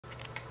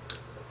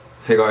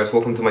Hey guys,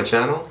 welcome to my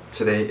channel.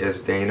 Today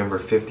is day number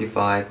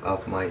 55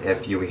 of my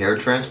FUE hair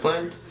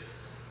transplant.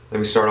 Let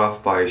me start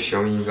off by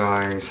showing you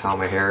guys how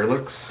my hair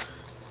looks.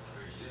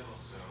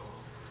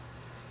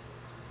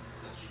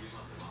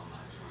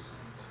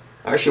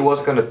 I actually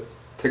was gonna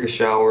take a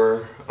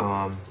shower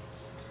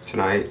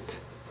tonight,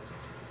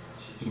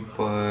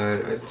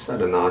 but I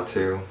decided not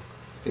to.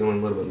 Feeling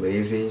a little bit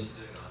lazy.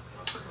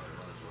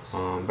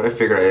 But I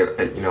figured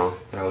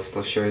that I would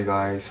still show you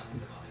guys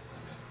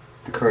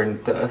the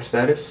current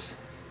status.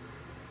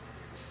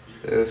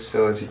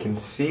 So as you can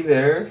see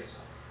there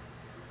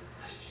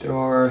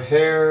are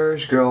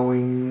hairs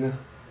growing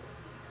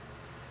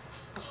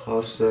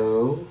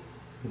also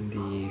in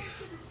the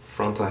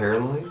frontal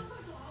hairline.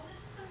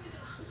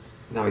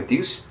 Now I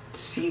do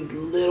see a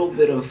little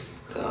bit of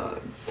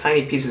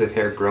tiny pieces of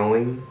hair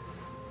growing,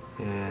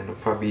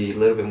 and probably a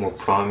little bit more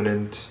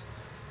prominent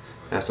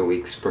as the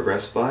weeks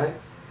progress by.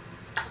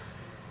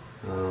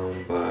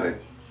 But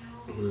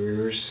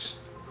here's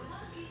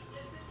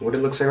what it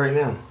looks like right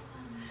now.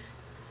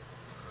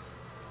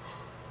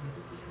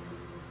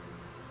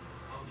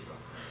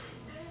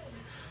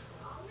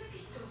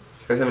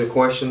 If you guys have any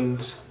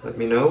questions, let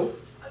me know.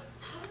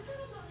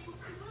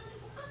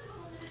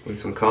 Leave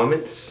some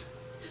comments,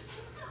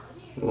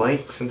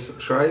 likes, and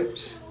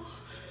subscribes.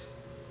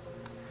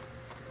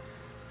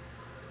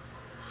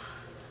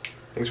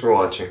 Thanks for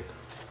watching.